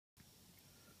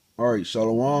All right,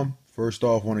 Shalom. First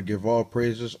off, want to give all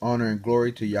praises, honor, and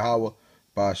glory to Yahweh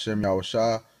by Hashem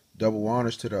Yahushua. Double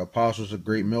honors to the apostles of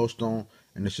Great Millstone,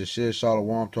 and the sincere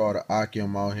Shalom to all the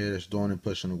Akim out here that's doing and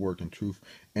pushing the work in truth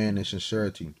and in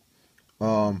sincerity.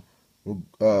 Um,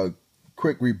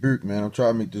 quick rebuke, man. I'm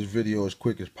trying to make this video as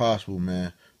quick as possible,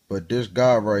 man. But this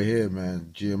guy right here,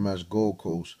 man, GMS Gold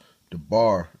Coast, the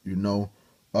bar,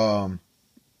 I'm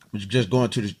just going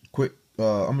to the quick.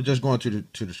 I'm just going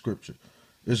to the scripture.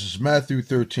 This is Matthew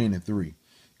 13:3.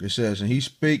 It says, "And he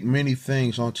spake many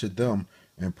things unto them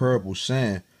in parables,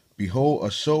 saying, Behold, a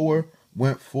sower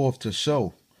went forth to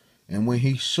sow. And when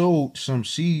he sowed, some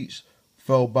seeds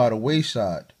fell by the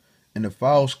wayside, and the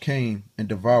fowls came and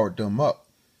devoured them up."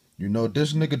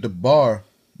 This nigga the bar,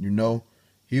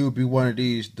 he would be one of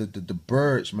these the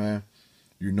birds, man,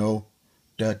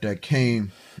 that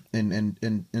came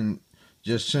and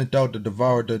just sent out to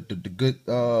devour the good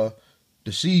the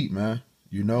seed, man.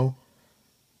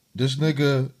 This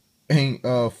nigga ain't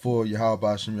for Yahweh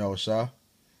Hashem Yahushua.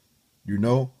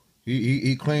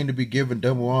 He claimed to be giving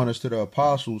double honors to the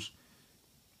apostles,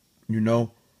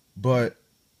 but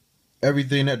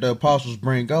everything that the apostles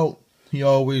bring out, he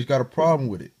always got a problem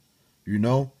with it.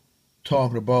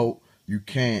 Talking about you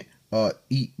can't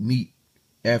eat meat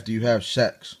after you have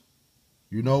sex.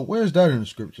 Where's that in the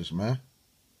scriptures, man?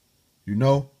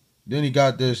 Then he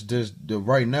got the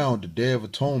right now, the Day of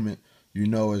Atonement,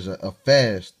 is a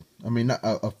fast. I mean, not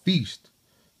a feast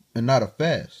and not a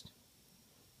fast.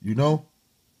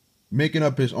 Making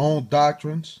up his own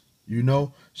doctrines,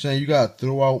 saying you got to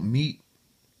throw out meat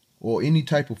or any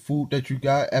type of food that you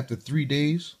got after 3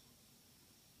 days.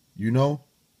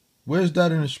 Where's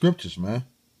that in the scriptures, man?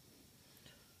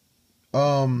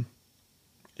 So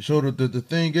the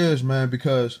thing is, man,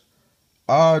 because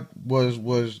I was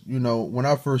when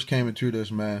I first came into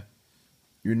this, man,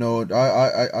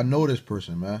 I know this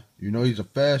person, man. He's a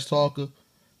fast talker,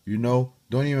 don't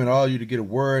even allow you to get a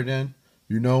word in,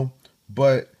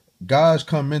 but guys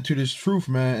come into this truth,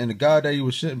 man, and the guy that he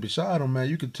was sitting beside him, man,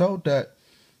 you could tell that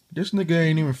this nigga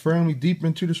ain't even firmly deep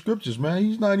into the scriptures, man.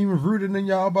 He's not even rooted in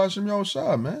Yahweh Shem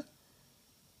Yahushua, man.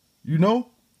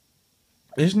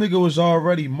 This nigga was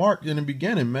already marked in the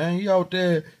beginning, man. He out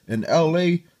there in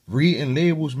LA reading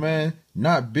labels, man,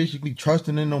 not basically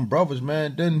trusting in them brothers,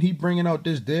 man. Then he bringing out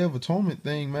this Day of Atonement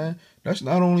thing, man. That's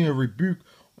not only a rebuke.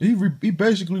 He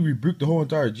basically rebuked the whole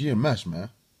entire GMS, man.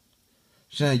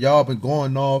 Saying y'all been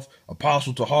going off,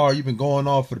 Apostle Tahar, you've been going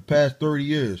off for the past 30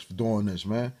 years for doing this,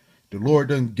 man. The Lord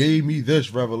done gave me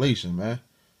this revelation, man.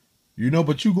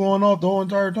 But you going off the whole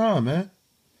entire time, man.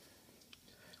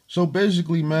 So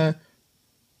basically, man,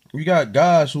 we got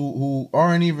guys who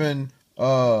aren't even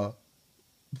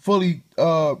fully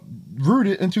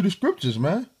rooted into the scriptures,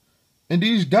 man. And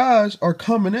these guys are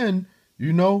coming in,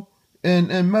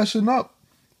 and messing up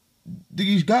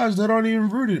these guys that aren't even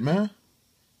rooted, man.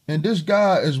 And this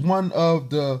guy is one of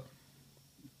the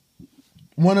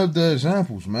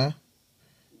examples, man.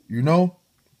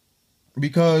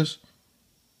 Because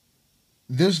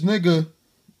this nigga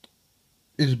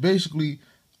is basically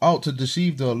out to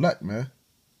deceive the elect, man.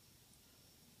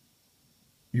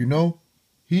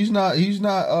 He's not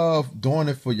doing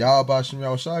it for Yahweh Hashem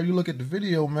Yahushua. You look at the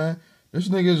video, man. This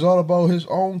nigga is all about his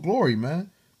own glory,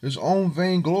 man. His own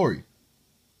vain glory.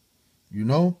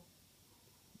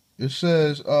 It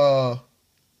says, hold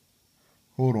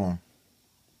on.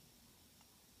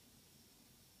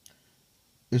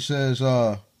 It says,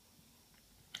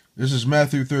 this is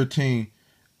Matthew 13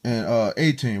 and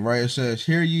 18, right? It says,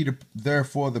 "Hear ye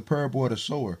therefore the parable of the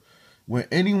sower. When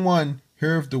anyone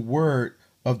heareth the word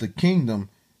of the kingdom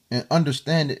and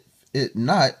understand it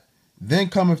not, then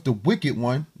cometh the wicked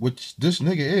one," which this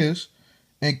nigga is,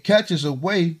 "and catches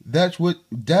away that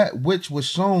which was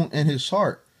sown in his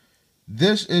heart.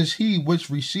 This is he which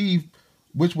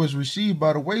was received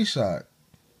by the wayside."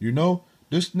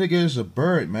 This nigga is a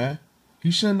bird, man.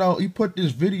 He put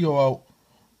this video out,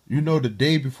 the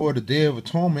day before the Day of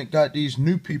Atonement, got these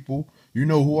new people,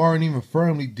 who aren't even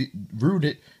firmly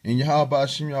rooted in Yahweh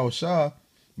Hashem Yahushua,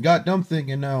 got them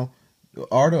thinking now,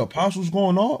 are the apostles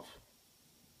going off?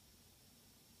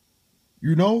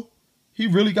 He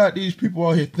really got these people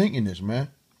out here thinking this, man.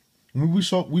 We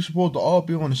supposed to all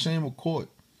be on the same accord,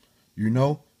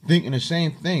 thinking the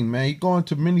same thing, man. He going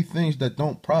to many things that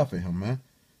don't profit him, man.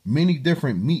 Many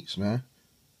different meats, man.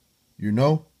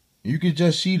 You can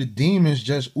just see the demons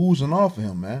just oozing off of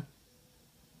him, man.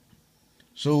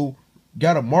 So,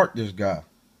 gotta mark this guy,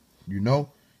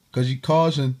 because he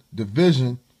causing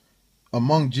division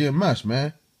among GMS,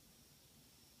 man.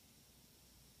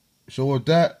 So with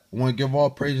that, I want to give all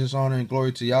praises, honor, and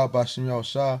glory to Yahweh Hashem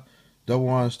Yahushua. double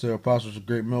honors to the apostles of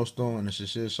Great Millstone, and a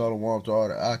sincere shalom to all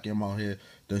the Akim out here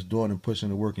that's doing and pushing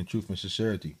the work in truth and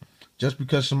sincerity. Just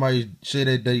because somebody say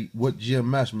that they what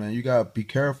GMS, man, you gotta be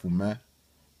careful, man.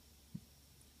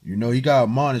 You know, he got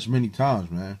admonished many times,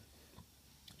 man.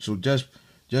 So just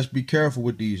be careful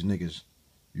with these niggas,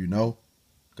 you know,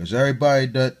 because everybody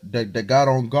that got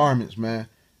on garments, man,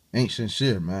 ain't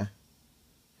sincere, man.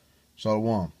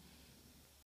 Shalom.